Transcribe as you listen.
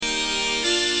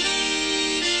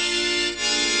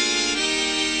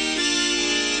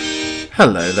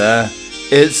Hello there,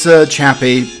 it's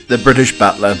Chappie, the British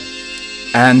butler,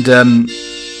 and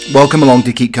welcome along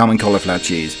to Keep Calm and Cauliflower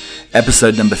Cheese,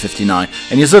 episode number 59.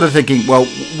 And you're sort of thinking, well,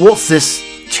 what's this,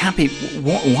 Chappie,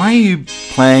 why are you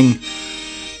playing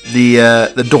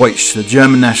the Deutsch, the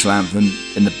German national anthem,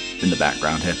 in the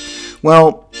background here?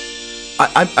 Well,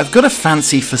 I've got a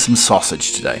fancy for some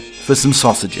sausage today, for some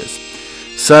sausages.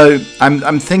 So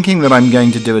I'm thinking that I'm going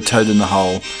to do a toad in the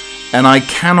hole, and I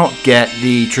cannot get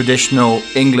the traditional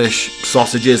English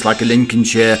sausages like a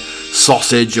Lincolnshire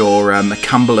sausage or a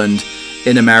Cumberland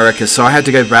in America, so I had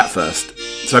to go bratwurst.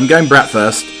 So I'm going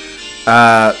bratwurst,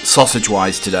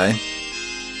 sausage-wise today,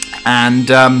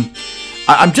 and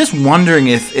I'm just wondering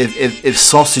if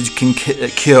sausage can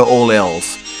cure all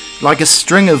ills. Like a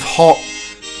string of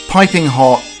piping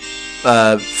hot,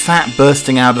 fat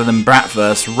bursting out of them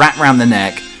bratwurst wrapped round the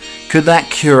neck, could that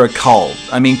cure a cold?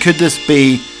 I mean, could this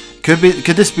be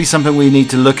something we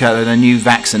need to look at in a new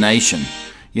vaccination?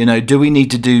 You know, do we need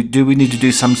to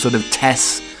do some sort of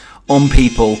tests on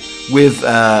people with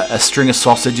a string of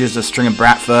sausages, a string of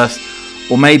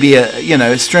bratwurst, or maybe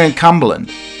a string of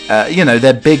Cumberland?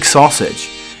 They're big sausage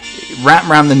wrapped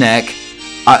around the neck.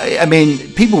 I mean,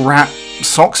 people wrap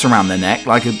socks around their neck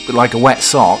like a wet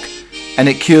sock, and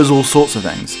it cures all sorts of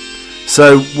things.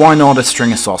 So why not a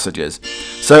string of sausages?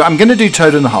 So I'm going to do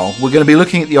Toad in the Hole. We're going to be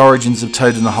looking at the origins of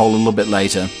Toad in the Hole a little bit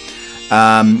later,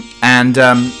 and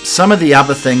some of the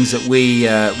other things that we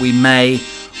may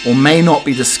or may not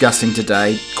be discussing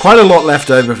today. Quite a lot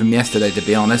left over from yesterday, to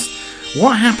be honest.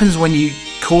 What happens when you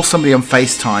call somebody on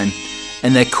FaceTime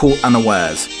and they're caught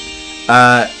unawares?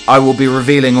 I will be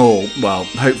revealing all. Well,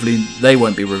 hopefully they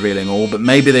won't be revealing all, but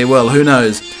maybe they will. Who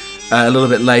knows? A little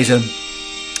bit later.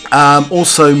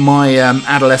 Also, my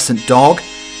adolescent dog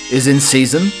is in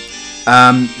season.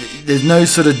 There's no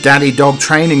sort of daddy dog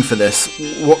training for this.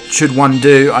 What should one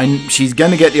do? She's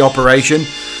going to get the operation,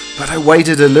 but I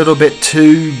waited a little bit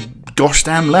too gosh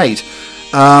damn late.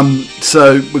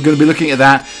 So we're going to be looking at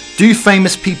that. Do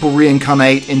famous people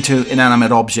reincarnate into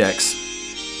inanimate objects?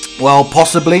 Well,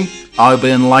 possibly. I'll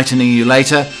be enlightening you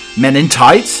later. Men in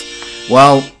tights?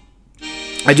 Well,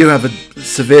 I do have a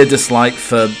severe dislike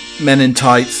for men in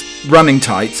tights, running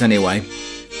tights anyway.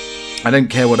 I don't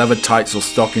care what other tights or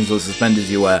stockings or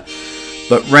suspenders you wear,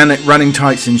 but running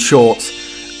tights in shorts,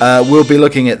 we'll be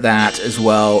looking at that as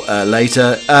well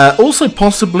later. Also,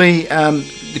 possibly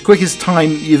the quickest time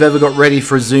you've ever got ready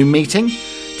for a Zoom meeting.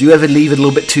 Do you ever leave it a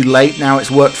little bit too late now it's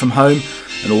work from home?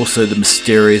 And also the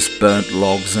mysterious burnt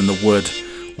logs and the wood.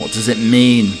 What does it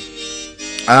mean?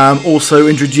 Also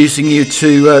introducing you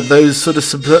to those sort of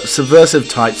subversive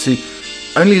types who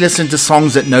only listen to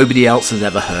songs that nobody else has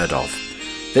ever heard of.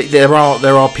 There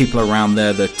are people around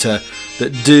there that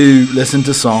do listen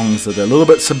to songs that are a little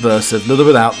bit subversive, a little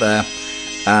bit out there,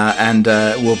 and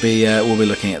we'll be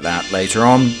looking at that later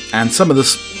on. And some of the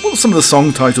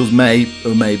song titles may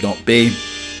or may not be.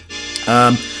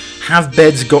 Have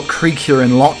beds got creakier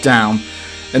in lockdown?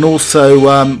 And also,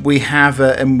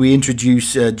 we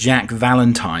introduce Jack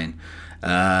Valentine.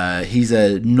 He's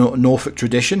a Norfolk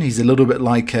tradition. He's a little bit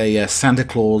like a Santa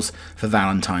Claus for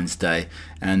Valentine's Day,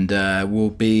 and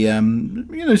we'll be,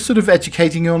 sort of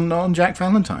educating you on Jack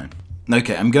Valentine.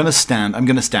 Okay, I'm gonna stand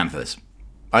for this.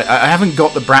 I haven't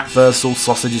got the bratwurst or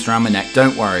sausages around my neck.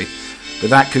 Don't worry, but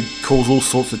that could cause all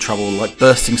sorts of trouble, like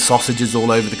bursting sausages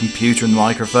all over the computer and the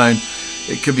microphone.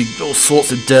 It could be all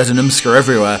sorts of dirt and umsker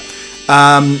everywhere.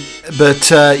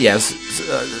 Yes,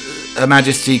 Her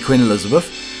Majesty Queen Elizabeth,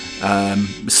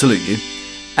 salute you.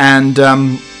 And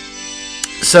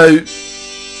so,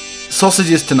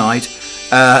 sausages tonight,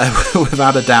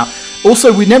 without a doubt.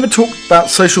 Also, we never talked about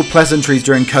social pleasantries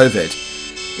during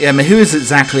COVID. Yeah, I mean, who is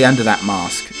exactly under that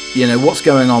mask? You know, what's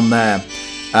going on there?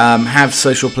 Have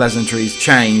social pleasantries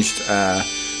changed?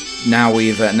 Now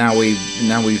we've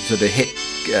sort of hit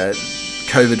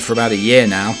COVID for about a year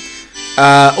now.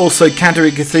 Also,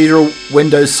 Canterbury Cathedral,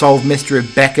 Windows Solved Mystery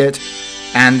of Becket,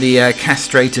 and the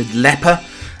castrated leper.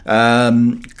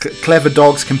 Clever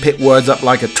dogs can pick words up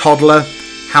like a toddler.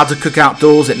 How to cook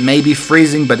outdoors. It may be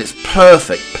freezing, but it's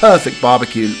perfect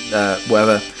barbecue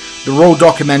weather. The Royal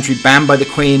documentary banned by the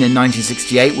Queen in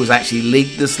 1968 was actually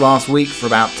leaked this last week for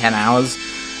about 10 hours.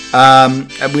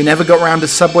 We never got around to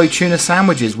Subway tuna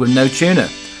sandwiches with no tuna.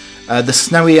 The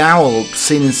snowy owl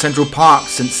seen in Central Park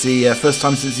since the first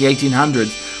time since the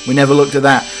 1800s. We never looked at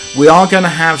that. We are going to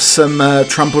have some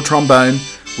trump or trombone.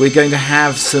 We're going to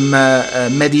have some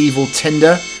medieval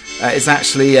Tinder. It's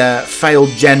actually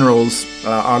failed generals,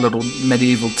 our little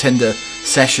medieval Tinder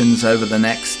sessions over the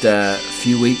next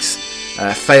few weeks.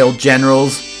 Failed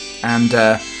generals, and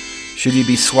should you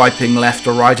be swiping left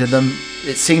or right of them,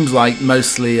 it seems like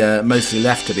mostly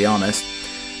left, to be honest.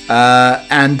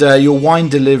 And your wine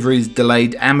delivery is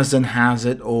delayed. Amazon has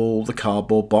it, all the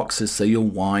cardboard boxes, so your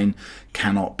wine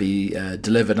cannot be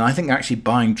delivered. And I think actually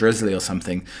buying Drizzly or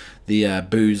something, the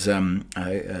booze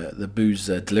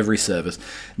delivery service.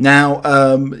 Now,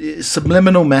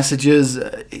 subliminal messages,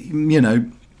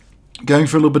 going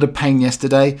through a little bit of pain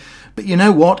yesterday. But you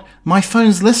know what? My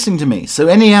phone's listening to me. So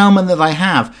any ailment that I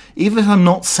have, even if I'm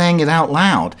not saying it out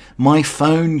loud, my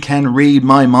phone can read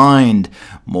my mind.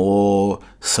 More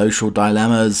social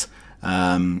dilemmas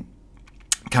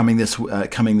coming this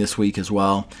week as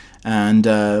well. And,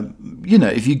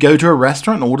 if you go to a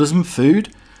restaurant and order some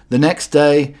food, the next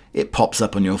day it pops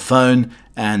up on your phone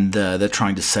and they're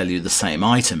trying to sell you the same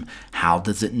item. How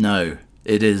does it know?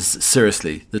 It is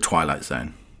seriously the Twilight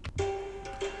Zone.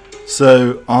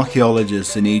 So,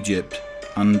 archaeologists in Egypt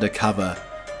uncover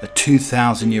a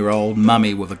 2,000-year-old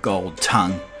mummy with a gold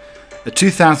tongue. A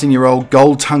 2,000-year-old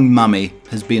gold-tongued mummy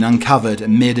has been uncovered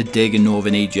amid a dig in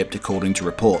northern Egypt, according to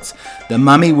reports. The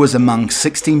mummy was among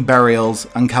 16 burials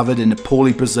uncovered in the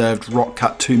poorly preserved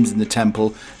rock-cut tombs in the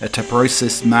temple at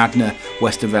Teprosis Magna,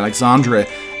 west of Alexandria,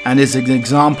 and is an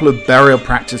example of burial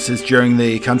practices during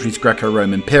the country's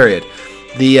Greco-Roman period.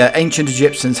 The ancient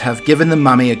Egyptians have given the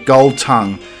mummy a gold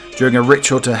tongue during a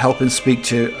ritual to help him speak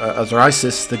to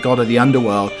Osiris, the god of the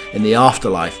underworld, in the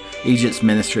afterlife, Egypt's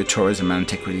Ministry of Tourism and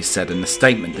Antiquities said in a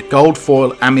statement. The gold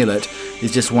foil amulet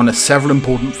is just one of several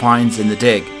important finds in the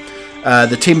dig.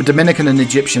 The team of Dominican and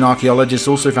Egyptian archaeologists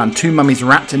also found two mummies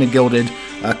wrapped in a gilded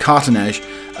cartonnage,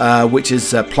 which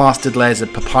is plastered layers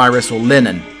of papyrus or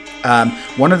linen.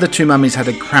 One of the two mummies had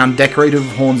a crown decorated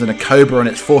with horns and a cobra on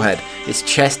its forehead. Its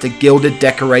chest a gilded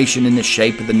decoration in the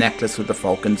shape of the necklace with the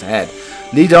falcon's head.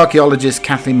 Lead archaeologist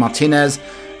Kathleen Martinez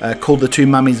called the two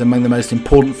mummies among the most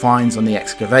important finds on the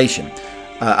excavation.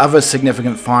 Other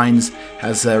significant finds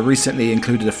has recently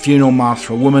included a funeral mask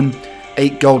for a woman,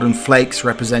 8 golden flakes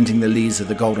representing the leaves of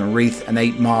the golden wreath, and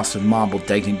 8 masks of marble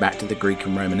dating back to the Greek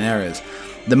and Roman eras.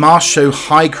 The masks show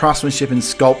high craftsmanship in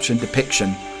sculpture and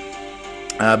depiction.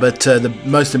 But the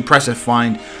most impressive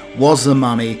find was the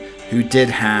mummy who did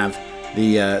have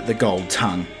the gold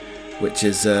tongue, which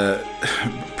is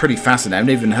pretty fascinating. I've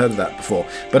never even heard of that before.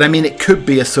 But I mean, it could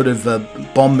be a sort of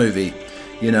Bond movie.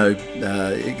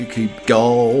 It could keep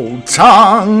gold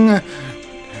tongue.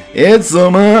 It's the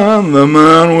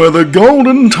man with a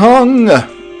golden tongue.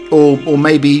 Or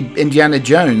maybe Indiana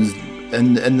Jones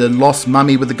and the lost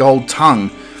mummy with the gold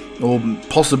tongue. Or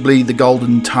possibly the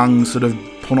golden tongue sort of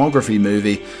pornography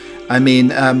movie.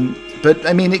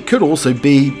 It could also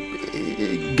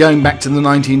be going back to the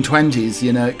 1920s.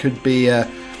 It could be a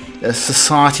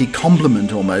society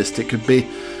compliment almost. It could be,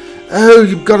 oh,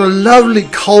 you've got a lovely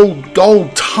cold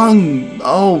gold tongue,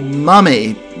 oh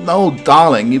mummy, oh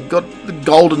darling, you've got the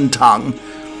golden tongue,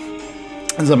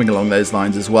 and something along those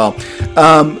lines as well.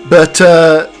 But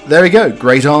there we go,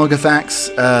 great artifacts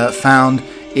found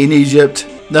in Egypt.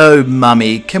 No,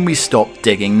 mummy, can we stop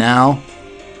digging now?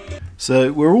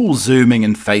 So we're all Zooming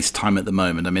and FaceTime at the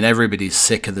moment. I mean, everybody's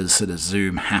sick of the sort of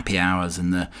Zoom happy hours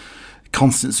and the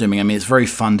constant Zooming. I mean, it's very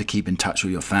fun to keep in touch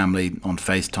with your family on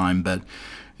FaceTime, but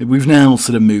we've now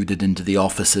sort of moved it into the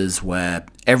offices where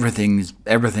everything's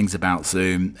about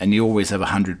Zoom, and you always have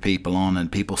 100 people on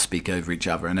and people speak over each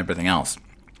other and everything else.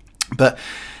 But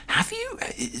have you,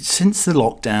 since the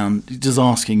lockdown, just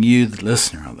asking you, the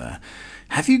listener out there,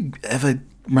 have you ever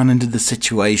run into the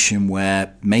situation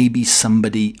where maybe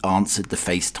somebody answered the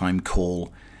FaceTime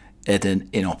call at an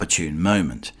inopportune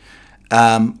moment?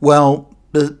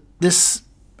 This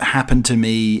happened to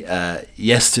me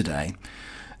yesterday.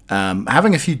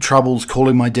 Having a few troubles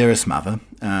calling my dearest mother,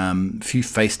 a few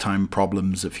FaceTime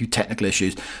problems, a few technical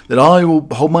issues that I will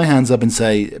hold my hands up and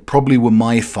say probably were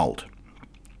my fault.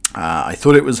 I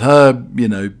thought it was her,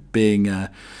 being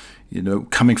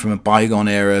coming from a bygone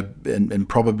era and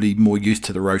probably more used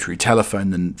to the rotary telephone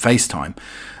than FaceTime.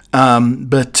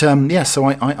 So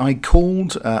I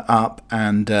called up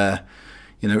and, it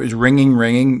was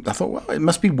ringing. I thought, well, it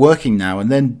must be working now. And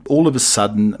then all of a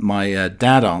sudden, my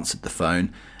dad answered the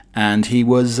phone and he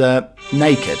was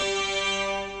naked.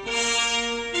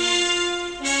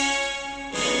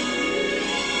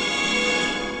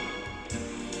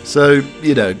 So,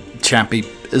 Chappie,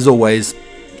 as always,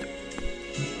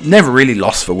 never really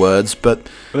lost for words, but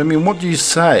I mean, what do you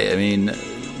say? I mean,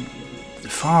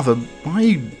 Father, why are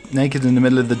you naked in the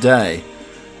middle of the day?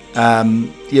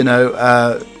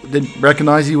 Didn't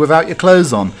recognise you without your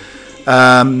clothes on.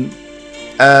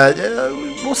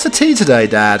 What's the tea today,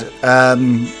 Dad?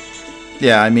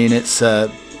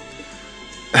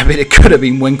 It could have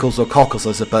been Winkles or Cockles,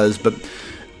 I suppose, but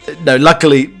no,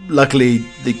 luckily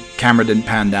the camera didn't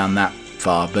pan down that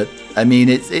far. But I mean,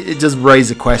 it does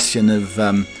raise a question of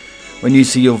when you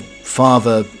see your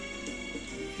father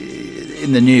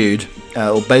in the nude,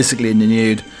 or basically in the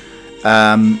nude,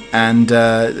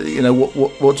 you know,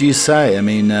 what do you say? I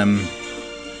mean,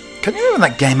 can you remember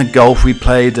that game of golf we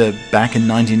played back in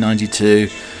 1992,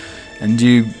 and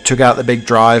you took out the big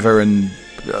driver and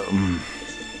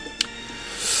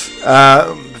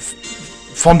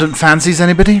fondant fancies,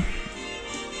 anybody?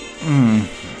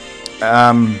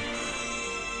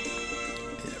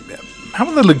 How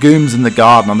are the legumes in the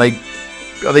garden?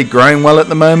 Are they growing well at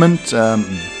the moment?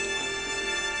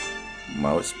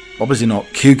 Well, it's obviously not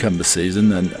cucumber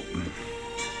season, and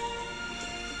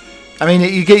I mean,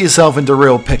 you get yourself into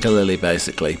real piccalilli,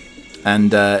 basically,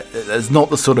 and it's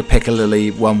not the sort of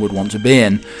piccalilli one would want to be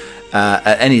in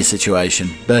at any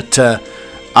situation. But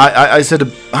I sort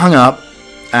of hung up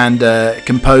and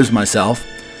composed myself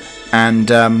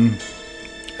and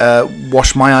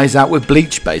washed my eyes out with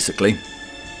bleach, basically.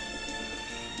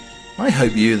 I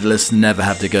hope you, the listener, never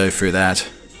have to go through that.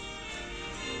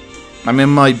 I mean,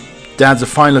 my dad's a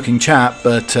fine-looking chap,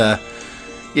 but,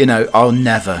 you know, I'll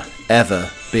never, ever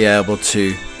be able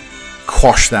to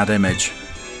quash that image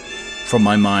from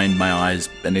my mind, my eyes,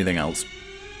 anything else.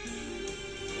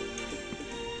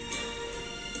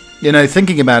 You know,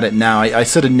 thinking about it now, I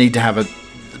sort of need to have a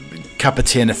cup of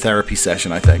tea and a therapy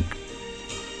session, I think.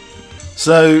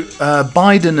 So,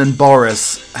 Biden and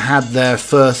Boris had their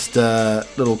first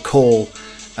little call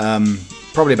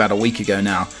probably about a week ago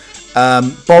now.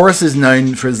 Boris is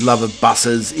known for his love of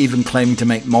buses, even claiming to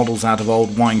make models out of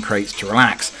old wine crates to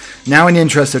relax. Now, in the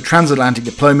interest of transatlantic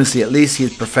diplomacy, at least he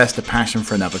has professed a passion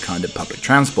for another kind of public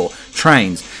transport,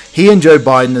 trains. He and Joe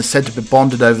Biden are said to be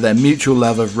bonded over their mutual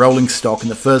love of rolling stock in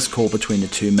the first call between the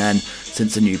two men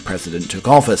since the new president took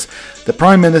office. The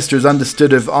Prime Minister is understood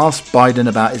to have asked Biden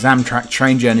about his Amtrak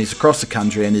train journeys across the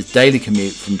country and his daily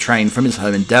commute from his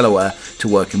home in Delaware to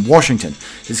work in Washington.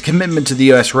 His commitment to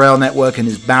the US rail network and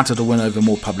his battle to win over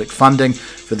more public funding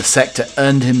for the sector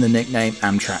earned him the nickname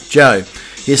Amtrak Joe.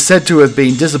 He is said to have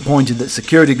been disappointed that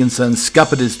security concerns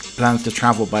scuppered his plans to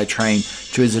travel by train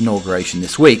to his inauguration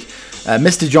this week.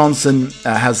 Mr. Johnson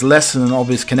has less than an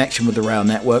obvious connection with the rail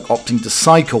network, opting to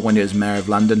cycle when he was Mayor of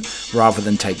London rather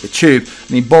than take the tube.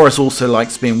 I mean, Boris also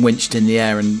likes being winched in the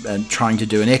air and trying to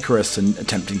do an Icarus and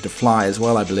attempting to fly as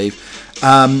well, I believe.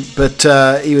 But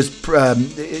he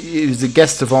was a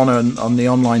guest of honour on the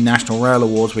online National Rail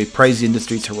Awards, where he praised the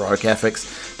industry's heroic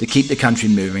efforts to keep the country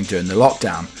moving during the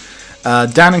lockdown.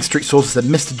 Downing Street sources said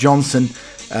Mr. Johnson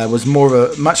was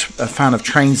much a fan of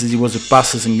trains as he was of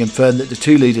buses, and confirmed that the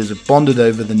two leaders have bonded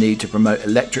over the need to promote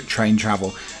electric train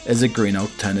travel as a green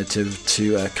alternative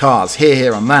to cars.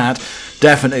 Hear on that.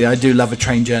 Definitely, I do love a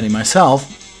train journey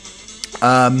myself.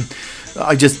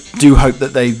 I just do hope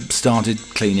that they started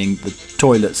cleaning the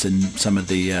toilets in some of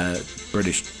the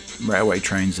British railway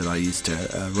trains that I used to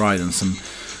ride on. Some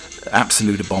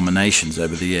absolute abominations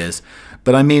over the years.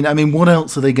 But I mean, what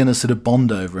else are they going to sort of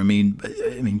bond over? I mean,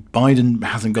 Biden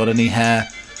hasn't got any hair.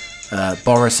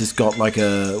 Boris has got like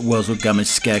a Wurzel Gummidge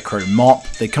scarecrow mop.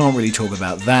 They can't really talk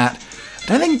about that. I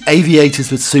don't think aviators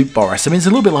would suit Boris. I mean, it's a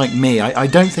little bit like me. I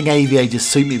don't think aviators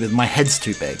suit me because my head's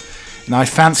too big. And I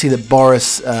fancy that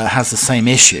Boris has the same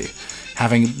issue,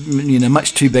 having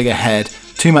much too big a head,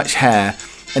 too much hair,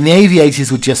 and the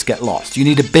aviators would just get lost. You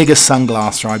need a bigger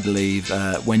sunglasser, I believe,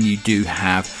 when you do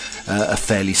have a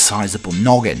fairly sizable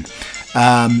noggin.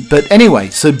 But anyway,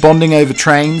 so bonding over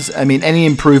trains. I mean, any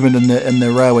improvement in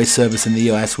the railway service in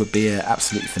the US would be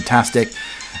absolutely fantastic.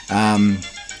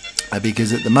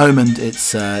 Because at the moment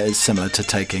it's similar to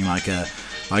taking like a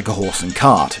horse and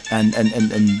cart, and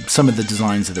some of the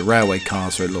designs of the railway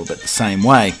cars are a little bit the same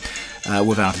way,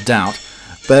 without a doubt.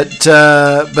 But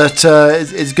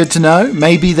it's good to know.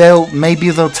 Maybe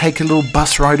they'll take a little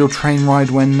bus ride or train ride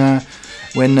when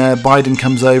Biden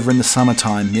comes over in the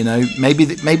summertime. Maybe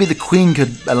the Queen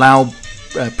could allow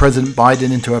President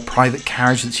Biden into a private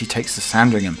carriage that she takes to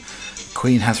Sandringham. The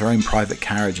Queen has her own private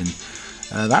carriage, and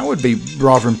that would be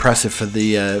rather impressive for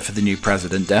the new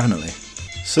president, definitely.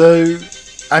 So,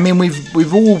 I mean,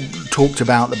 we've all talked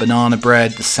about the banana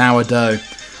bread, the sourdough.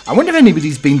 I wonder if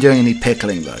anybody's been doing any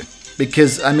pickling though,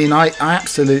 because I mean, I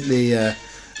absolutely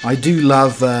I do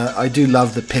love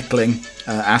the pickling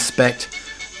aspect.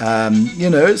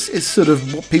 It's sort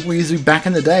of what people used to do back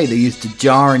in the day. They used to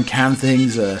jar and can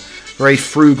things, very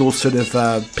frugal sort of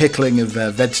pickling of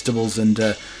vegetables and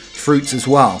fruits as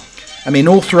well. I mean,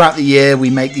 all throughout the year we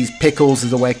make these pickles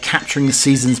as a way of capturing the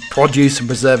season's produce and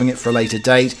preserving it for a later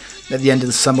date. At the end of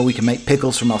the summer we can make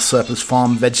pickles from our surplus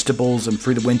farm vegetables, and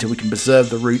through the winter we can preserve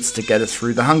the roots to get us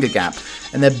through the hunger gap.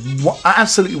 And they're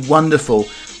absolutely wonderful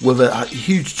with a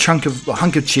huge hunk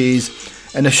of cheese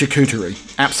and a charcuterie.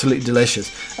 Absolutely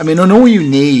delicious. I mean, and all you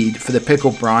need for the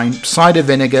pickle brine: cider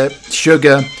vinegar,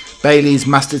 sugar, Bailey's,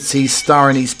 mustard seeds, star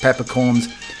anise, peppercorns,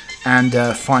 and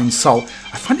fine salt.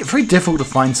 I find it very difficult to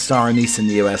find star anise in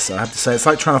the US, I have to say. It's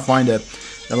like trying to find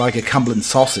a Cumberland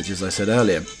sausage, as I said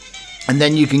earlier. And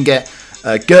then you can get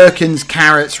gherkins,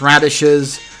 carrots,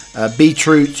 radishes,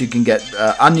 beetroot. You can get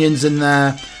onions in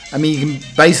there. I mean, you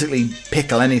can basically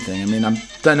pickle anything. I mean, I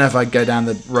don't know if I'd go down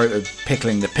the road of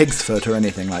pickling the pig's foot or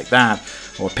anything like that,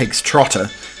 or pig's trotter.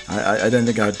 I don't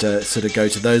think I'd sort of go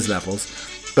to those levels.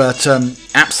 But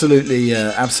absolutely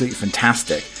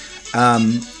fantastic.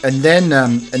 And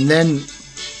then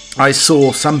I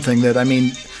saw something that, I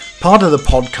mean, part of the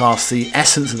podcast, the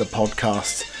essence of the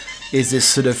podcast, is this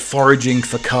sort of foraging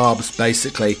for carbs,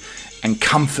 basically, and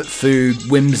comfort food,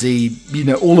 whimsy,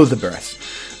 all of the rest.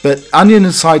 But onion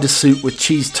and cider soup with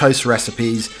cheese toast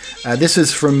recipes. This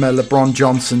is from LeBron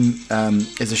Johnson,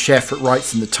 is a chef that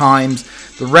writes in the Times.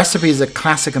 The recipe is a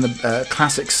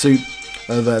classic soup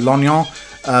of l'oignon,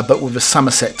 but with a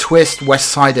Somerset twist. West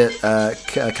cider,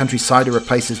 country cider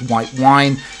replaces white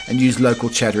wine, and use local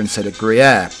cheddar instead of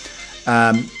Gruyere.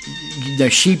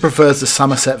 She prefers the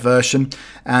Somerset version,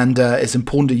 and it's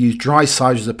important to use dry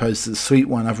cider as opposed to the sweet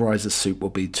one, otherwise the soup will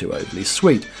be too overly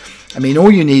sweet. I mean,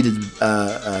 all you need is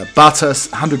butter,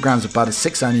 100 grams of butter,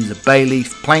 6 onions, a bay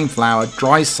leaf, plain flour,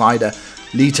 dry cider,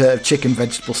 litre of chicken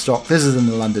vegetable stock. This is in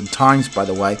the London Times, by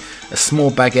the way. A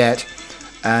small baguette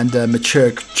and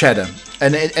mature cheddar.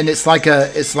 And it's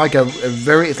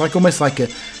almost like a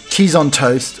cheese on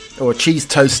toast or a cheese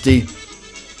toasty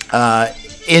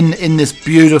in this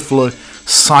beautiful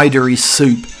cidery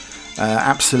soup.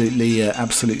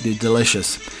 Absolutely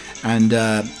delicious. And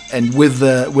with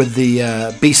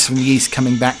the Beasts from the East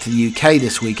coming back to the UK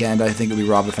this weekend, I think it'll be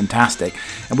rather fantastic.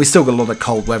 And we still got a lot of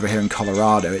cold weather here in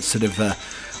Colorado. It sort of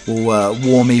will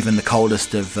warm even the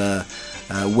coldest of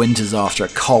winters after a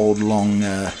cold long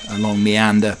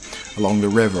meander along the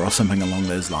river or something along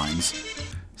those lines.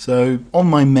 So on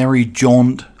my merry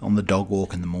jaunt on the dog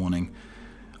walk in the morning,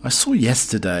 I saw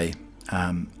yesterday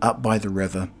up by the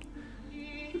river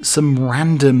some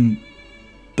random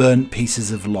burnt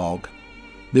pieces of log.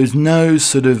 There's no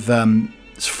sort of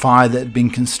fire that had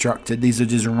been constructed. These are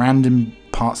just random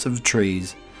parts of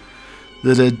trees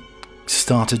that had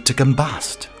started to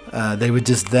combust. They were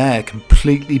just there,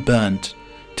 completely burnt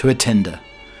to a tinder.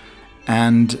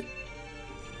 And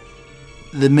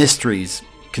the mysteries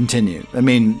continue. I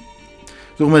mean,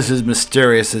 it's almost as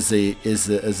mysterious as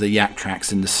the yak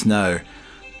tracks in the snow,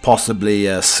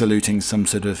 possibly saluting some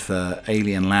sort of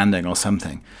alien landing or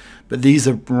something. But these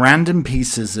are random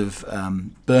pieces of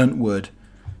burnt wood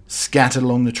scattered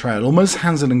along the trail, almost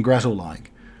Hansel and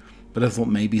Gretel-like. But I thought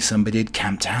maybe somebody had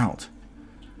camped out.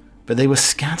 But they were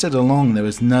scattered along. There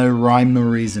was no rhyme nor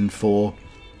reason for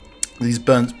these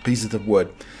burnt pieces of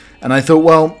wood. And I thought,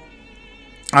 well,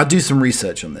 I'll do some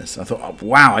research on this. I thought, oh,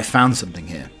 wow, I found something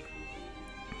here.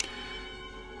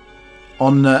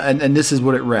 And this is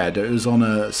what it read. It was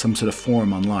on some sort of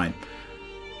forum online.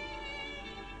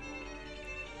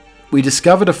 We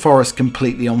discovered a forest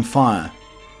completely on fire.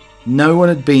 No one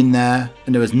had been there,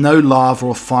 and there was no lava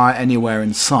or fire anywhere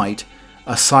in sight,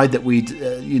 aside that we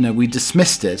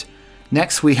dismissed it.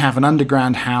 Next, we have an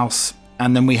underground house,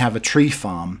 and then we have a tree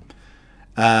farm,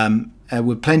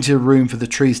 with plenty of room for the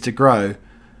trees to grow.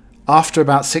 After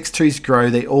about 6 trees grow,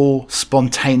 they all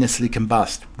spontaneously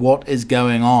combust. What is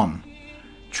going on?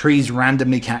 Trees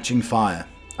randomly catching fire.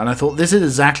 And I thought, this is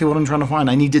exactly what I'm trying to find.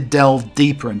 I need to delve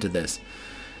deeper into this.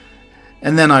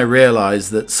 And then I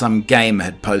realized that some gamer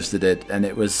had posted it, and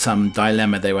it was some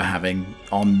dilemma they were having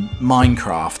on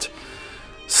Minecraft.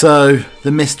 So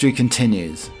the mystery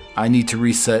continues. I need to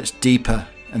research deeper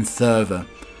and further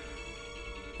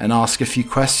and ask a few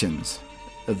questions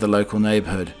of the local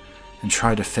neighborhood and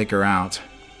try to figure out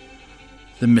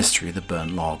the mystery of the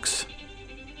burnt logs.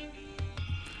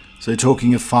 So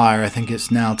talking of fire, I think it's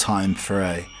now time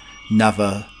for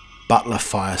another Butler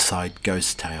Fireside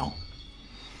ghost tale.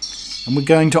 And we're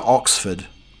going to Oxford,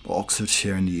 or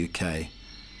Oxfordshire in the UK.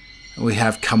 And we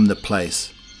have Come the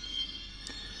Place.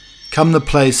 Come the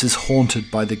Place is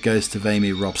haunted by the ghost of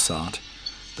Amy Robsart,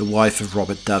 the wife of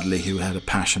Robert Dudley, who had a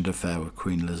passionate affair with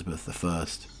Queen Elizabeth I.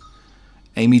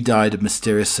 Amy died of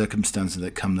mysterious circumstances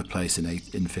at Come the Place in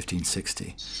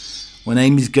 1560. When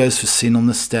Amy's ghost was seen on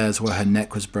the stairs where her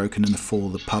neck was broken in the fall,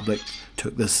 the public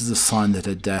took this as a sign that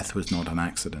her death was not an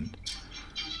accident.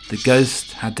 The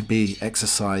ghost had to be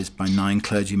exorcised by 9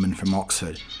 clergymen from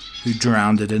Oxford, who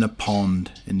drowned it in a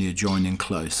pond in the adjoining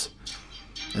close,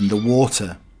 and the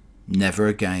water never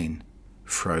again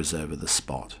froze over the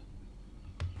spot.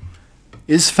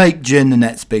 Is fake gin the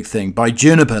next big thing? By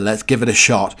Juniper, let's give it a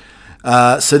shot.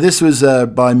 So this was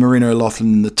by Marina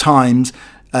O'Loughlin in The Times.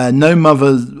 No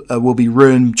mother will be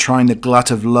ruined trying the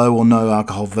glut of low or no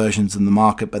alcohol versions in the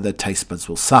market, but their taste buds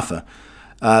will suffer.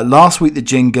 Last week, the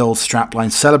Gin Guild's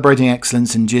strapline celebrating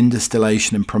excellence in gin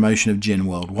distillation and promotion of gin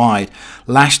worldwide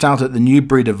lashed out at the new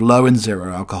breed of low and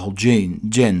zero alcohol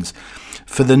gins.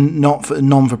 For the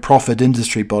non-for-profit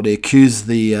industry body accused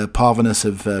the parvenus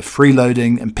of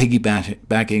freeloading and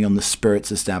piggybacking on the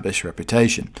spirit's established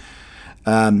reputation.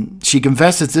 She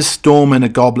confesses, this storm in a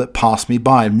goblet passed me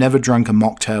by. I've never drunk a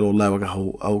mocktail or low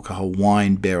alcohol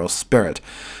wine, beer or spirit.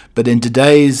 But in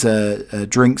today's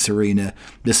drinks arena,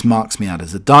 this marks me out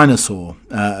as a dinosaur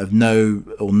of no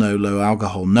low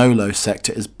alcohol. No low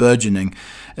sector is burgeoning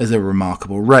at a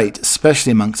remarkable rate,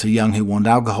 especially amongst the young who want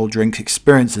alcohol drink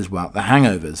experiences without the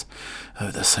hangovers. Oh,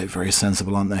 they're so very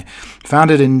sensible, aren't they?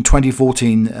 Founded in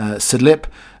 2014, Sidlip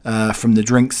from the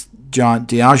drinks giant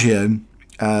Diageo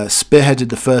spearheaded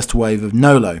the first wave of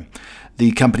Nolo.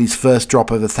 The company's first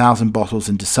drop of 1,000 bottles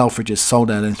into Selfridges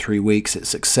sold out in 3 weeks. Its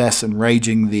success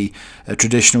enraging the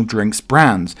traditional drinks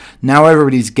brands. Now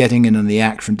everybody's getting in on the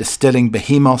act, from distilling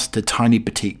behemoths to tiny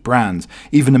boutique brands.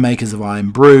 Even the makers of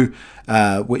Iron Brew,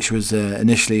 which was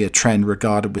initially a trend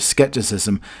regarded with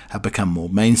skepticism, have become more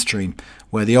mainstream.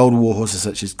 Where the old warhorses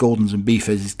such as Gordon's and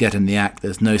Beefers get in the act,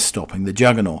 there's no stopping the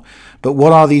juggernaut. But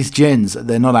what are these gins?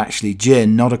 They're not actually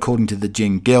gin, not according to the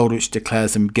Gin Guild, which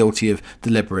declares them guilty of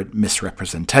deliberate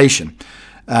misrepresentation.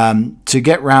 To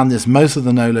get round this, most of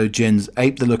the Nolo gins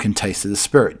ape the look and taste of the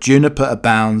spirit. Juniper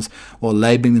abounds while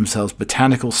labelling themselves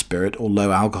botanical spirit or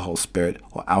low alcohol spirit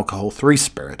or alcohol-free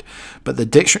spirit. But the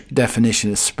dictionary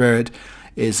definition of spirit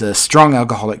is a strong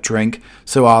alcoholic drink,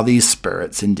 so are these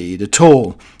spirits indeed at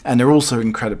all? And they're also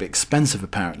incredibly expensive,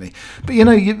 apparently. But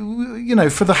you know,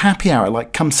 for the happy hour,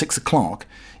 like come 6 o'clock,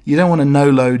 you don't want a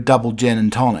Nolo double gin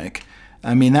and tonic.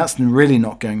 I mean, that's really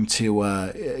not going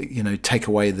to, take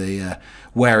away the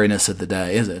wariness of the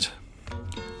day, is it?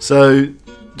 So,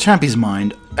 Chappie's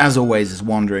mind, as always, is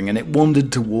wandering, and it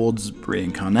wandered towards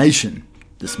reincarnation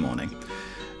this morning.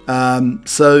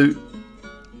 So,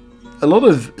 a lot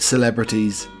of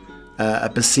celebrities are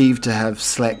perceived to have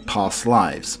select past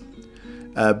lives.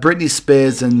 Britney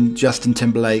Spears and Justin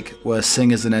Timberlake were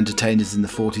singers and entertainers in the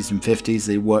 40s and 50s.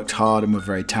 They worked hard and were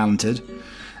very talented.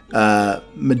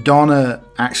 Madonna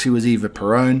actually was Eva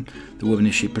Perón, the woman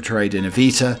who she portrayed in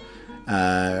Evita,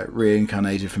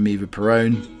 reincarnated from Eva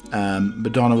Perón.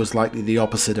 Madonna was likely the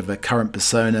opposite of her current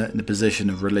persona in the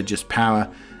position of religious power,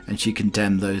 and she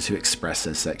condemned those who expressed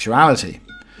their sexuality.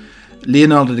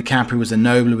 Leonardo DiCaprio was a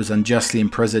noble who was unjustly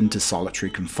imprisoned to solitary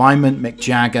confinement. Mick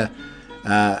Jagger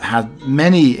had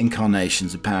many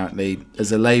incarnations, apparently,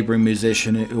 as a labouring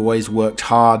musician who always worked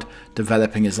hard,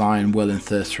 developing his iron will and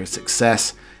thirst for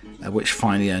success, which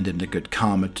finally earned him the good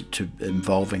karma to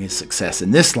involving his success in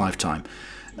this lifetime.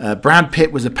 Brad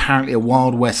Pitt was apparently a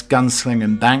Wild West gunslinger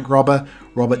and bank robber.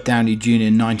 Robert Downey Jr.,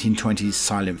 1920s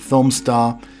silent film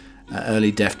star,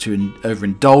 early death to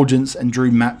overindulgence, and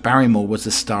Drew Barrymore was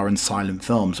a star in silent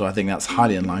film, so I think that's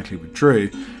highly unlikely with Drew.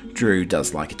 Drew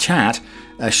does like a chat.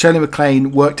 Shirley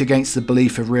MacLaine worked against the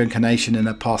belief of reincarnation in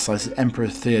her past life as Emperor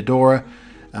Theodora,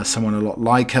 someone a lot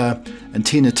like her, and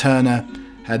Tina Turner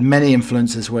had many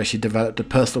influences where she developed a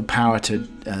personal power to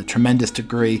a tremendous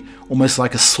degree, almost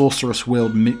like a sorceress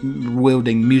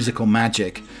wielding musical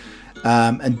magic.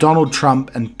 And Donald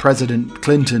Trump and President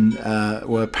Clinton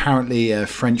were apparently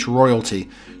French royalty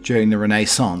during the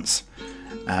Renaissance.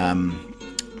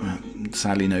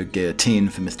 Sadly, no guillotine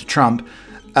for Mr. Trump.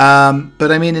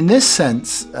 But I mean, in this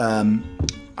sense,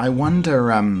 I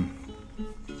wonder. I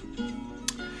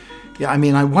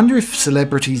wonder if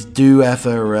celebrities do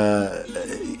ever,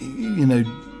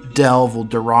 delve or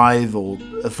derive or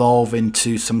evolve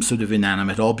into some sort of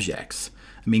inanimate objects.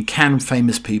 I mean, can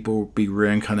famous people be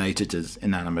reincarnated as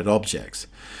inanimate objects?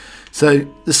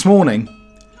 So this morning,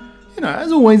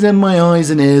 as always, I had my eyes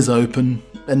and ears open,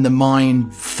 and the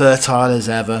mind, fertile as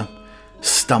ever,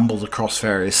 stumbled across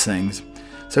various things.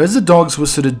 So as the dogs were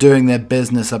sort of doing their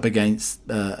business up against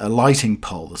a lighting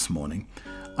pole this morning,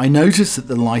 I noticed that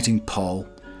the lighting pole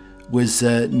was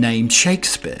named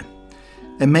Shakespeare.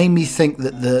 It made me think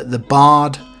that the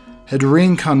bard had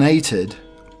reincarnated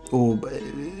or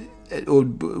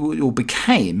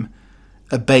became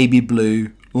a baby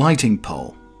blue lighting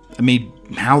pole. I mean,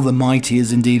 how the mighty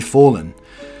is indeed fallen.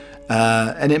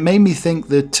 And it made me think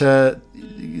that,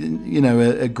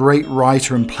 a great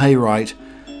writer and playwright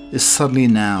is suddenly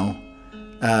now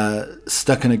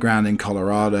stuck in the ground in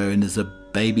Colorado, and there's a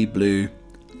baby blue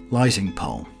lighting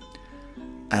pole.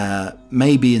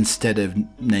 Maybe instead of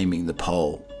naming the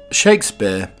pole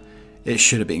Shakespeare, it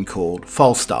should have been called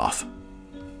Falstaff.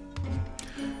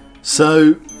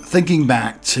 So, thinking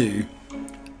back to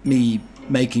me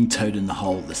making Toad in the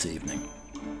Hole this evening,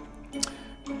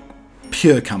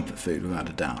 pure comfort food without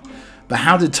a doubt. But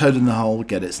how did Toad in the Hole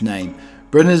get its name?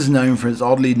 Britain is known for its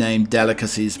oddly named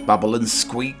delicacies, Bubble and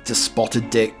Squeak to Spotted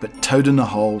Dick, but Toad in the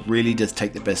Hole really does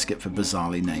take the biscuit for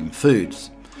bizarrely named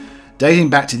foods. Dating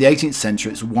back to the 18th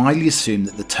century, it's widely assumed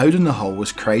that the toad in the hole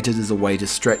was created as a way to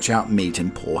stretch out meat in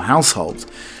poor households.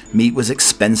 Meat was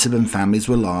expensive and families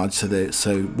were large,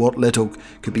 so what little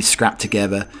could be scrapped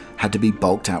together had to be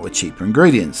bulked out with cheaper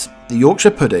ingredients. The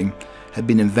Yorkshire pudding had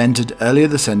been invented earlier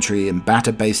this century, and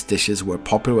batter-based dishes were a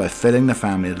popular way of filling the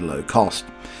family at a low cost.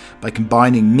 By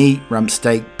combining meat, rump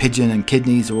steak, pigeon and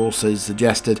kidneys were also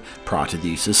suggested prior to the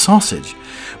use of sausage.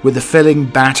 With the filling,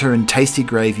 batter and tasty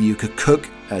gravy, you could cook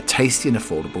a tasty and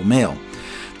affordable meal.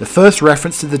 The first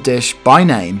reference to the dish by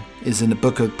name is in a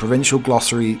book of Provincial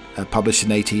Glossary published in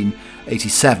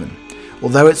 1887.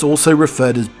 Although it's also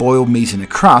referred as boiled meat in a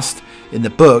crust in the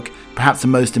book, perhaps the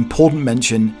most important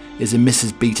mention is in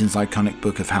Mrs. Beeton's iconic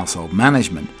book of household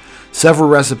management. Several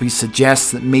recipes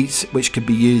suggest that meats which could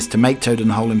be used to make toad in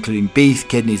the hole, including beef,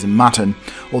 kidneys and mutton,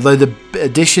 although the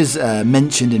dishes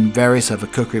mentioned in various other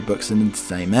cookery books in the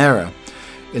same era.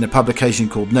 In a publication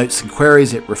called Notes and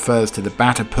Queries, it refers to the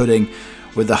batter pudding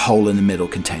with the hole in the middle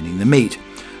containing the meat.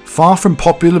 Far from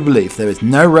popular belief, there is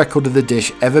no record of the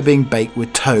dish ever being baked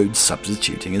with toads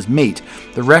substituting as meat.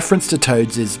 The reference to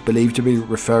toads is believed to be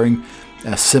referring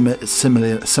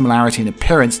similarity in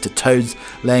appearance to toads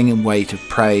laying in wait of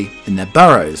prey in their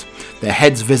burrows. Their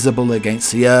heads visible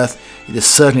against the earth. It is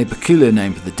certainly a peculiar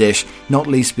name for the dish, not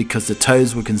least because the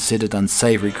toads were considered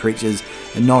unsavoury creatures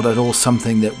and not at all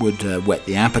something that would whet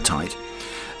the appetite.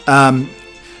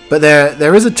 But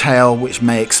there is a tale which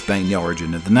may explain the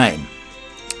origin of the name,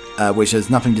 which has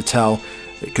nothing to tell.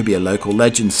 It could be a local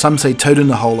legend. Some say Toad in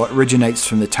the Hole originates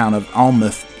from the town of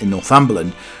Alnmouth in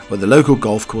Northumberland, where the local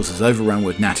golf course is overrun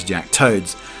with natterjack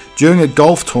toads. During a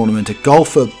golf tournament, a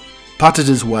golfer putted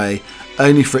his way,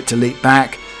 only for it to leap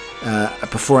back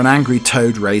before an angry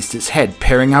toad raised its head,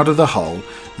 peering out of the hole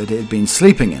that it had been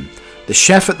sleeping in. The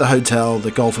chef at the hotel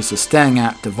the golfers were staying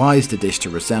at devised a dish to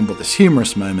resemble this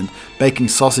humorous moment, baking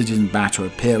sausages and batter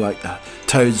appear like the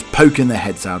toads poking their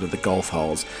heads out of the golf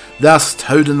holes. Thus,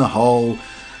 Toad in the Hole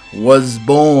was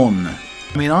born.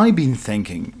 I mean, I've been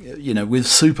thinking, with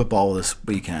Super Bowl this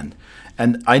weekend,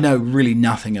 and I know really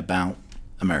nothing about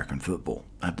American football,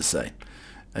 I have to say.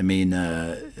 I mean,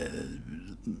 the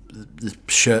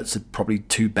shirts are probably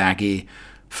too baggy,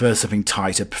 prefer something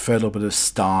tighter, prefer a little bit of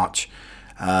starch.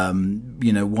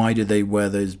 Why do they wear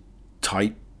those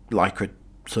tight lycra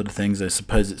sort of things? I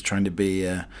suppose it's trying to be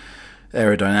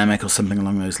aerodynamic or something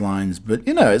along those lines. But,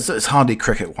 it's hardly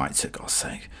cricket whites, for God's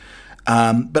sake.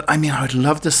 But, I mean, I would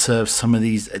love to serve some of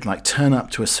these, like turn up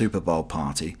to a Super Bowl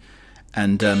party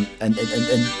and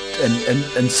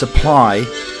supply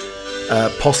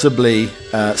possibly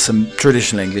some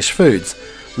traditional English foods.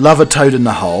 Love a toad in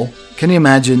the hole. Can you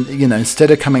imagine, instead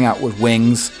of coming out with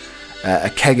wings, a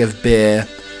keg of beer,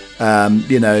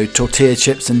 tortilla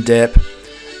chips and dip,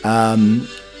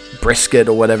 brisket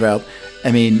or whatever else.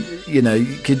 I mean, you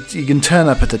can turn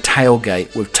up at the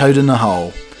tailgate with Toad in the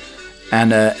Hole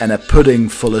and a pudding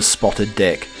full of spotted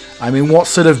dick. I mean, what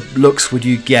sort of looks would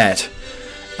you get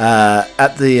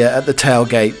at the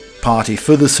tailgate party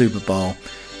for the Super Bowl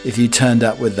if you turned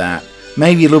up with that?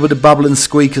 Maybe a little bit of Bubble and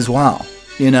Squeak as well,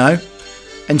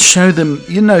 and show them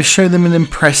an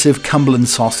impressive Cumberland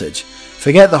sausage.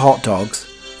 Forget the hot dogs.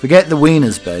 Forget the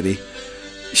wieners, baby.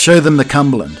 Show them the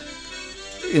Cumberland.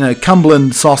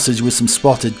 Cumberland sausage with some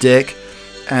spotted dick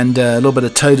and a little bit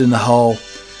of Toad in the Hole,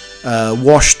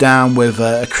 washed down with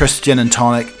a crisp gin and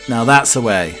tonic. Now that's the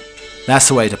way. That's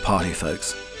the way to party,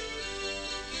 folks.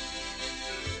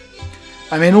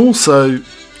 I mean, also,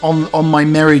 on my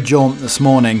merry jaunt this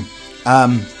morning,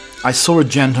 I saw a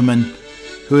gentleman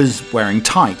who was wearing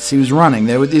tights. He was running.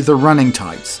 These are running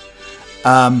tights.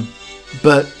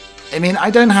 But, I mean, I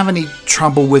don't have any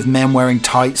trouble with men wearing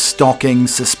tights,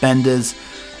 stockings, suspenders.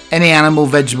 Any animal,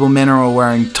 vegetable, mineral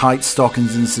wearing tights,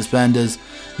 stockings and suspenders.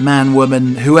 Man,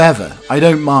 woman, whoever. I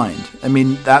don't mind. I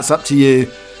mean, that's up to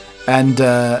you. And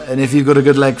if you've got a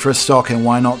good leg for a stocking,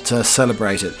 why not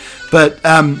celebrate it? But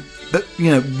But,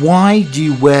 why do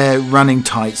you wear running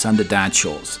tights under dad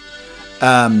shorts?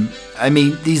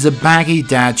 These are baggy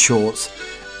dad shorts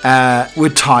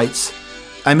with tights.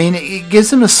 It gives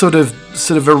them a sort of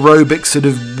aerobic, sort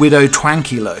of widow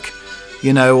twanky look,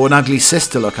 or an ugly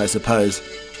sister look, I suppose.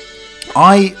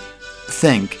 I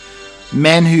think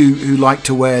men who like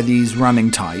to wear these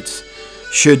running tights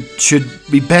should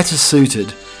be better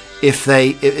suited if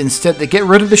instead they get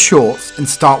rid of the shorts and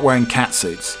start wearing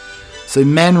catsuits. So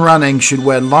men running should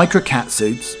wear lycra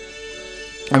catsuits.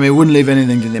 It wouldn't leave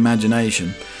anything to the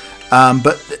imagination.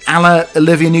 But a la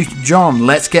Olivia Newton-John,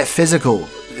 let's get physical.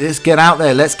 Let's get out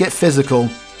there. Let's get physical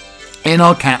in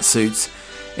our catsuits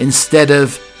instead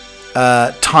of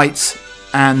tights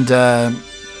and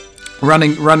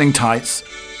running tights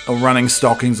or running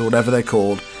stockings or whatever they're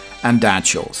called, and dad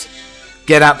shorts.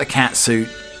 Get out the catsuit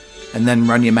and then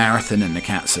run your marathon in the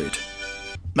catsuit.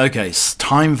 Okay, it's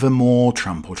time for more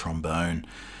Trump or trombone.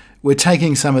 We're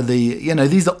taking some of the,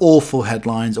 these are awful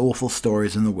headlines, awful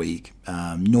stories in the week,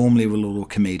 normally with a little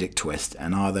comedic twist.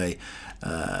 And are they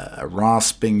a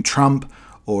rasping Trump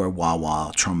or a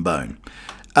wah-wah trombone?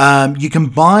 You can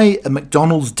buy a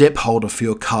McDonald's dip holder for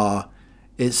your car.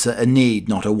 It's a need,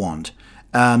 not a want.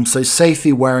 So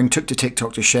Safety Waring took to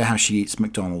TikTok to share how she eats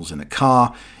McDonald's in a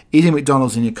car. Eating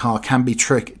McDonald's in your car can be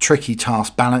tricky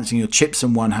task. Balancing your chips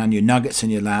in one hand, your nuggets in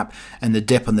your lap, and the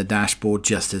dip on the dashboard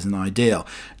just isn't ideal.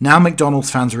 Now McDonald's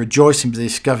fans are rejoicing because they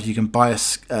discovered you can buy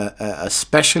a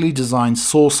specially designed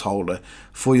sauce holder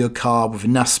for your car with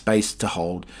enough space to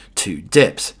hold 2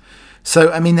 dips. So,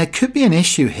 there could be an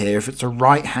issue here if it's a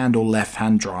right-hand or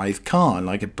left-hand drive car,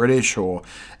 like a British or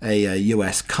a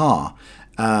US car.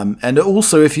 And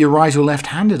also if you're right or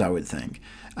left-handed, I would think.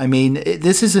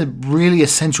 This is a really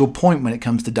essential point when it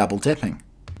comes to double dipping.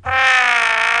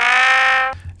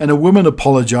 And a woman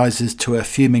apologizes to her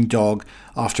fuming dog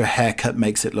after a haircut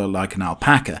makes it look like an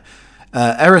alpaca.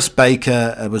 Eris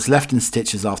Baker was left in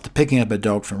stitches after picking up a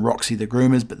dog from Roxy the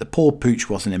groomers, but the poor pooch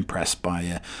wasn't impressed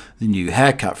by the new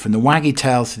haircut. From the waggy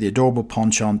tails to the adorable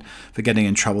penchant for getting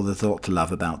in trouble, they thought to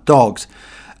love about dogs.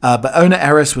 But owner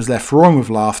Eris was left roaring with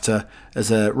laughter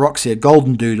as Roxy, a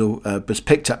golden doodle, was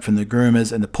picked up from the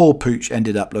groomers, and the poor pooch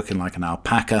ended up looking like an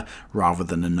alpaca rather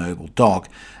than a noble dog.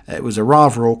 It was a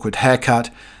rather awkward haircut,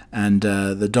 and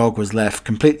the dog was left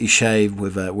completely shaved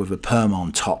with a perm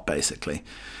on top, basically.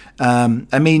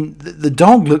 The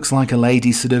dog looks like a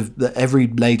lady, every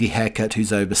lady haircut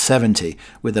who's over 70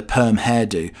 with a perm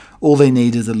hairdo. All they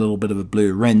need is a little bit of a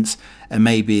blue rinse and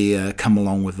maybe come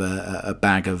along with a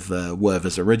bag of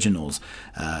Werther's Originals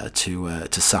to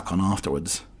suck on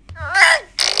afterwards.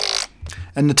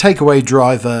 And the takeaway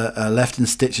driver left in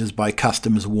stitches by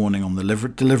customers warning on the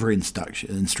delivery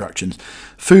instructions.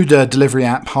 Food delivery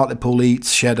app Hartlepool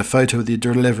Eats shared a photo of the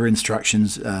delivery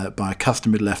instructions by a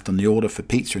customer left on the order for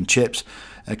pizza and chips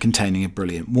containing a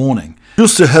brilliant warning.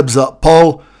 Just a heads up,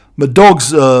 Paul. My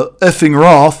dog's effing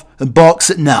off and barks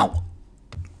at now.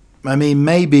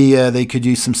 Maybe they could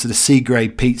use some sort of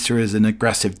C-grade pizza as an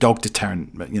aggressive dog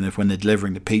deterrent, when they're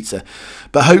delivering the pizza.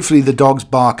 But hopefully the dog's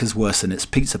bark is worse than its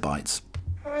pizza bites.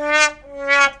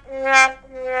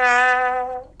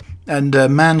 And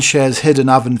man shares hidden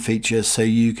oven features so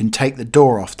you can take the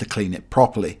door off to clean it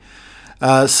properly.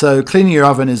 So cleaning your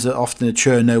oven is often a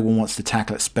chore no one wants to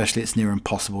tackle, especially it's near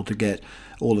impossible to get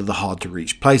all of the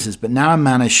hard-to-reach places. But now a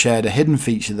man has shared a hidden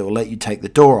feature that will let you take the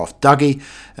door off. Dougie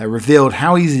revealed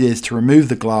how easy it is to remove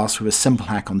the glass with a simple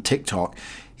hack on TikTok.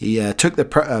 He took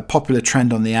the popular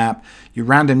trend on the app. You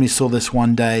randomly saw this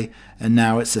one day, and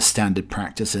now it's a standard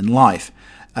practice in life.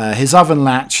 His oven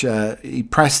latch, he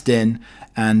pressed in,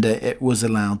 and it was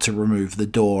allowed to remove the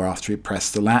door after he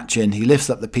pressed the latch in. He lifts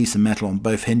up the piece of metal on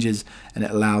both hinges, and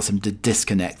it allows him to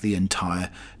disconnect the entire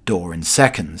door in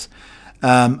seconds.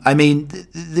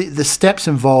 The steps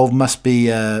involved must be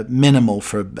minimal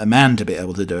for a man to be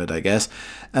able to do it, I guess.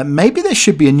 Maybe there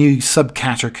should be a new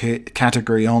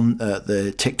subcategory on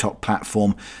the TikTok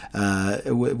platform,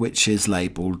 which is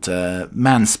labelled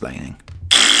mansplaining.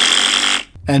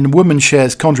 And woman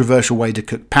shares controversial way to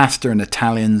cook pasta, and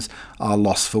Italians are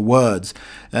lost for words.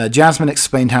 Jasmine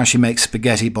explained how she makes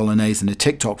spaghetti bolognese in a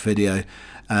TikTok video,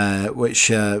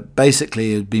 which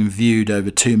basically has been viewed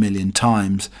over 2 million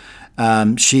times.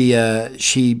 She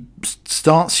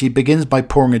begins by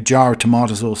pouring a jar of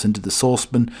tomato sauce into the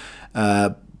saucepan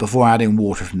before adding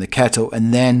water from the kettle,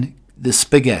 and then the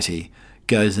spaghetti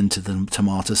goes into the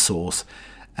tomato sauce.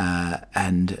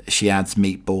 And she adds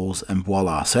meatballs, and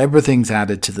voila. So everything's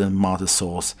added to the tomato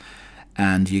sauce,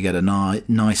 and you get a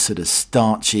nice sort of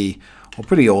starchy, or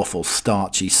pretty awful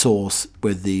starchy sauce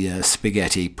with the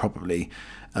spaghetti properly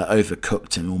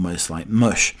overcooked and almost like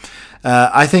mush.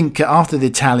 I think after the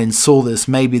Italians saw this,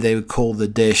 maybe they would call the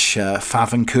dish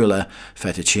favancula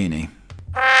fettuccine.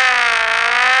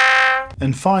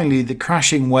 And finally, the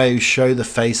crashing waves show the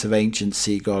face of ancient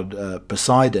sea god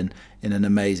Poseidon in an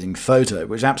amazing photo,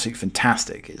 which is absolutely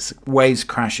fantastic. It's waves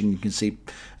crashing. You can see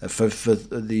for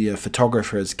the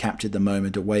photographer has captured the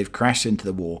moment a wave crashed into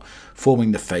the wall,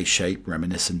 forming the face shape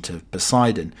reminiscent of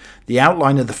Poseidon. The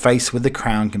outline of the face with the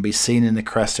crown can be seen in the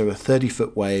crest of a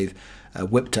 30-foot wave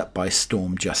whipped up by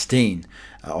Storm Justine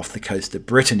off the coast of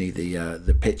Brittany.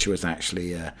 The picture was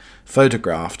actually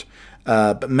photographed.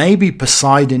 But maybe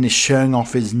Poseidon is showing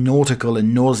off his nautical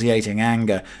and nauseating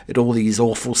anger at all these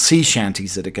awful sea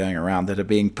shanties that are going around that are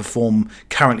being performed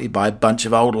currently by a bunch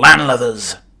of old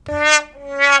landlubbers.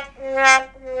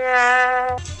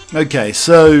 Okay,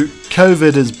 so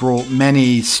COVID has brought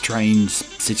many strange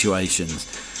situations.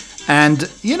 And,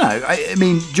 I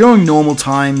mean, during normal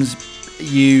times,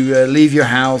 you leave your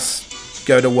house,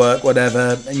 go to work,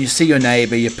 whatever, and you see your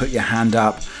neighbour, you put your hand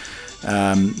up.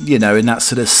 In that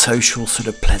sort of social sort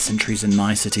of pleasantries and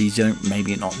niceties. You don't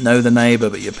maybe not know the neighbour,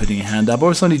 but you're putting your hand up.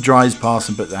 Or if somebody drives past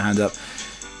and put their hand up,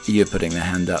 you're putting their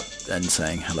hand up and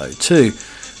saying hello too.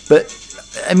 But,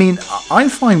 I mean, I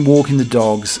find walking the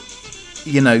dogs,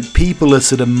 people are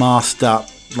sort of masked up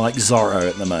like Zorro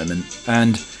at the moment.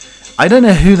 And I don't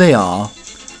know who they are.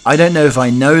 I don't know if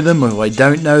I know them or if I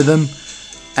don't know them.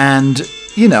 And,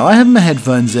 I have my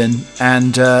headphones in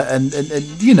and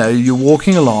you're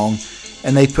walking along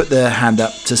and they put their hand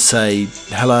up to say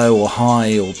hello or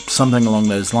hi or something along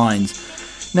those lines.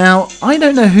 Now, I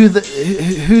don't know who the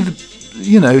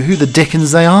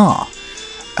dickens they are.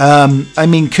 I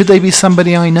mean, could they be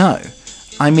somebody I know?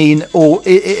 I mean, or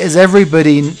is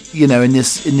everybody, in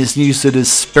this new sort of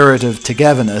spirit of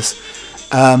togetherness,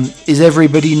 is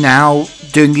everybody now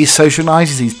doing these social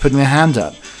niceties, putting their hand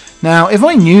up? Now, if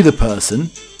I knew the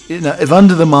person, if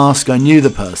under the mask I knew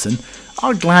the person,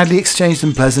 I'd gladly exchange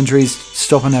some pleasantries,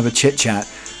 stop and have a chit-chat.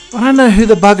 But I don't know who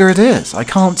the bugger it is. I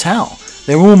can't tell.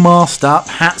 They're all masked up,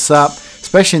 hats up,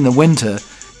 especially in the winter,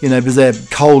 because they're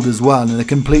cold as well, and they're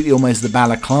completely almost the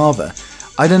balaclava.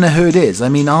 I don't know who it is. I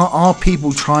mean, are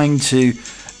people trying to...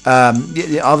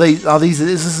 is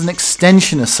this an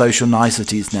extension of social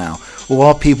niceties now? Or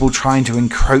are people trying to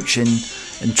encroach in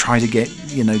and try to get,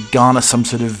 garner some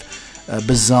sort of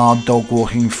bizarre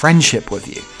dog-walking friendship with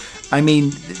you? I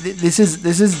mean, this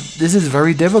is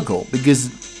very difficult because,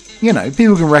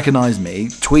 people can recognise me,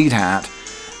 tweed hat,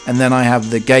 and then I have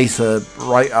the gaither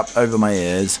right up over my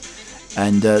ears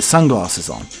and sunglasses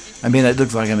on. I mean, it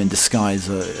looks like I'm in disguise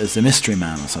as a mystery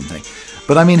man or something.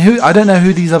 But I mean, I don't know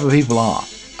who these other people are.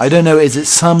 I don't know, is it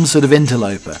some sort of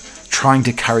interloper trying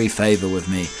to curry favour with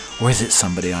me, or is it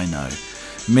somebody I know?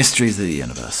 Mysteries of the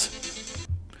universe.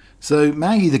 So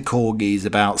Maggie the Corgi is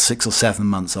about 6 or 7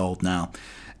 months old now.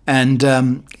 And,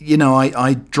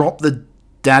 I dropped the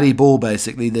daddy ball,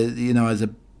 basically, as a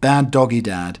bad doggy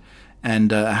dad.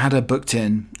 And I had her booked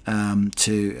in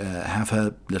to have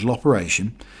her little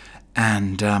operation.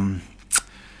 And,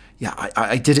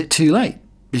 I did it too late.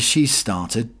 She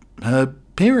started her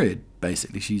period,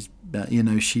 basically. She's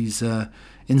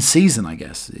in season, I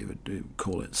guess you would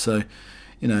call it. So,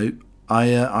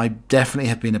 I definitely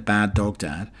have been a bad dog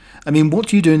dad. I mean, what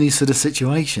do you do in these sort of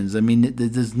situations? I mean,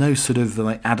 there's no sort of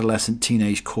like adolescent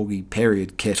teenage corgi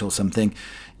period kit or something.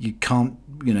 You can't,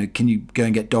 can you go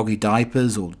and get doggy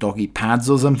diapers or doggy pads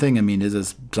or something? I mean, is there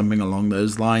something along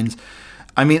those lines?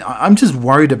 I mean, I'm just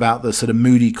worried about the sort of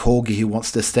moody corgi who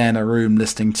wants to stay in a room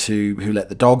listening to Who Let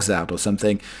the Dogs Out or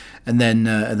something, and then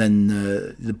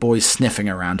the boys sniffing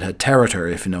around her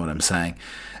territory, if you know what I'm saying.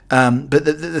 But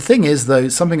the thing is, though,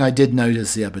 something I did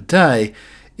notice the other day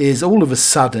is all of a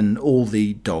sudden all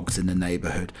the dogs in the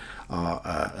neighbourhood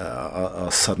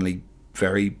are suddenly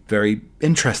very, very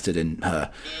interested in her.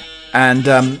 And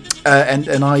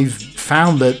I've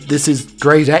found that this is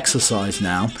great exercise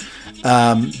now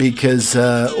because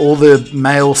all the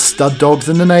male stud dogs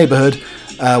in the neighbourhood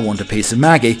want a piece of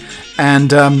Maggie.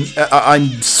 And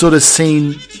I'm sort of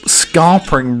seen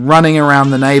scarpering running around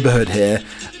the neighbourhood here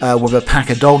with a pack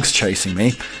of dogs chasing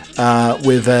me.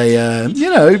 With a,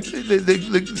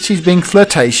 she's being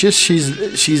flirtatious.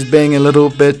 She's being a little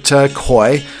bit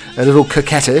coy, a little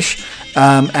coquettish.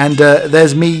 And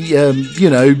there's me,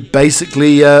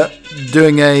 basically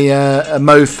doing a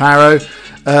Mo Farah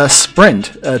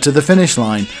sprint to the finish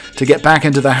line to get back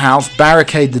into the house,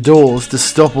 barricade the doors to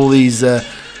stop all these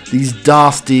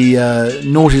dastardly,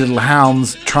 naughty little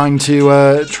hounds trying to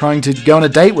go on a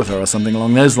date with her or something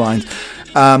along those lines.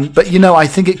 But I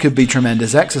think it could be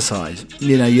tremendous exercise.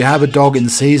 You have a dog in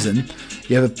season,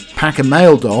 you have a pack of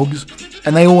male dogs,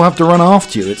 and they all have to run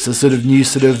after you. It's a sort of new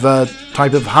sort of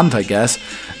type of hunt, I guess.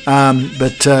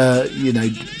 But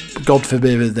God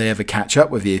forbid if they ever catch up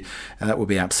with you. That would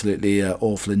be absolutely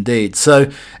awful indeed. So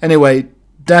anyway,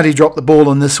 Daddy dropped the ball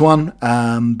on this one,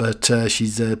 but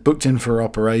she's booked in for her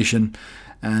operation.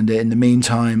 And in the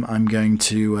meantime, I'm going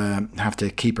to have to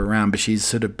keep her around, but she's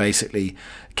sort of basically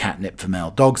catnip for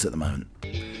male dogs at the moment.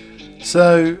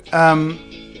 So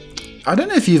I don't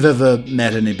know if you've ever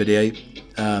met anybody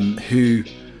who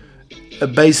are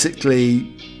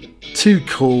basically too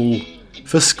cool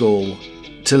for school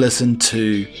to listen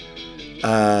to,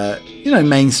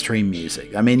 mainstream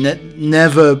music. I mean,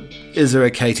 never is there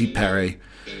a Katy Perry,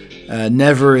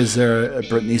 never is there a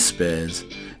Britney Spears.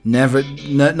 Never,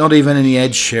 not even any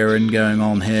Ed Sheeran going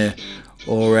on here,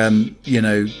 or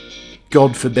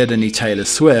God forbid any Taylor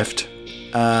Swift,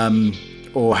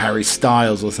 or Harry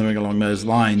Styles or something along those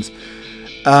lines.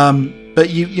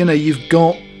 But you've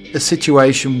got a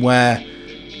situation where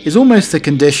it's almost a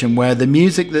condition where the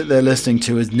music that they're listening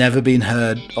to has never been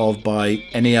heard of by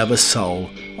any other soul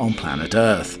on planet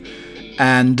Earth.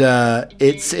 And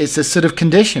it's a sort of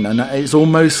condition, and it's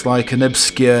almost like an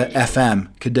obscure FM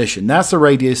condition. That's the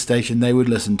radio station they would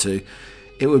listen to.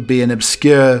 It would be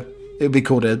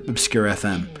called an obscure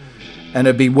FM, and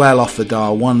it'd be well off the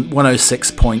dial,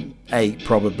 106.8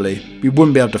 probably. You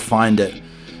wouldn't be able to find it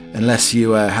unless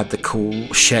you had the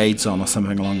cool shades on or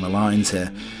something along the lines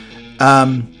here.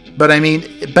 But I mean,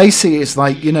 basically, it's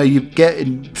like you get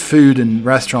in food and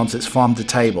restaurants. It's farm to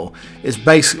table. It's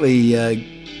basically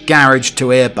garage to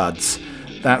earbuds.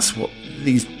 That's what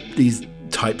these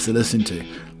types are listening to.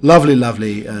 Lovely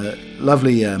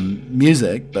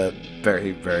music, but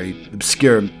very, very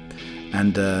obscure.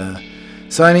 And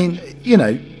so I mean,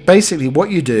 basically what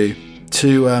you do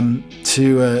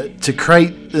to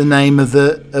create the name of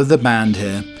the band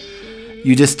here,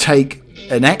 you just take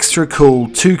an extra cool,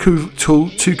 too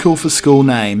cool for school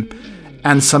name,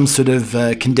 and some sort of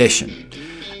condition.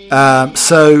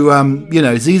 These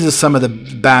are some of the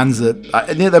bands that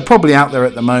they're probably out there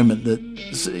at the moment that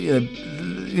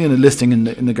listing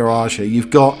in the garage here.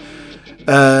 You've got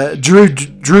Drew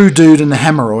Dude and the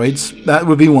Hemorrhoids. That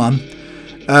would be one.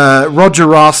 Roger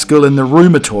Rascal and the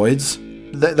Rheumatoids.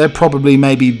 They're probably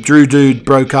maybe Drew Dude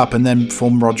broke up and then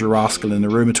formed Roger Rascal and the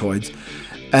Rheumatoids.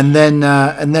 And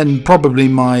then probably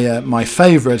my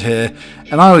favourite here,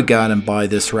 and I would go out and buy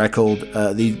this record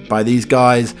by these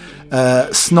guys,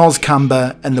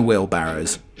 Snozcumber and the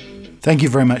Wheelbarrows. Thank you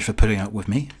very much for putting up with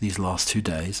me these last 2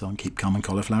 days on Keep Calm and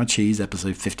Cauliflower Cheese,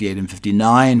 episode 58 and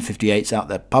 59. 58's out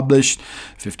there published.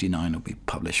 59 will be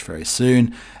published very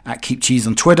soon. At Keep Cheese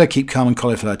on Twitter, Keep Calm and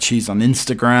Cauliflower Cheese on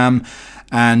Instagram.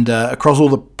 And across all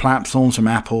the platforms from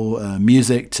Apple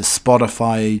Music to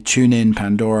Spotify, TuneIn,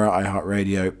 Pandora,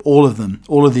 iHeartRadio, all of them,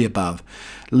 all of the above.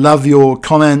 Love your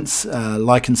comments,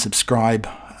 like and subscribe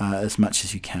as much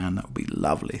as you can. That would be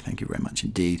lovely. Thank you very much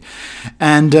indeed.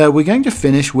 And we're going to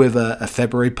finish with a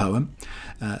February poem,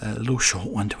 a little short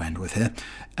one to end with here.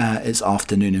 It's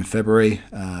Afternoon in February,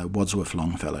 Wadsworth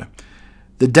Longfellow.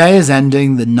 The day is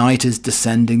ending, the night is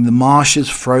descending, the marsh is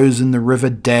frozen, the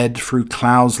river dead, through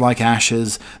clouds like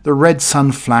ashes, the red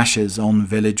sun flashes on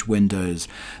village windows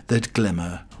that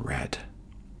glimmer red.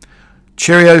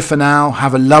 Cheerio for now,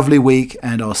 have a lovely week,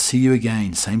 and I'll see you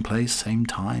again, same place, same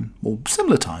time, or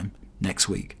similar time, next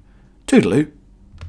week. Toodaloo.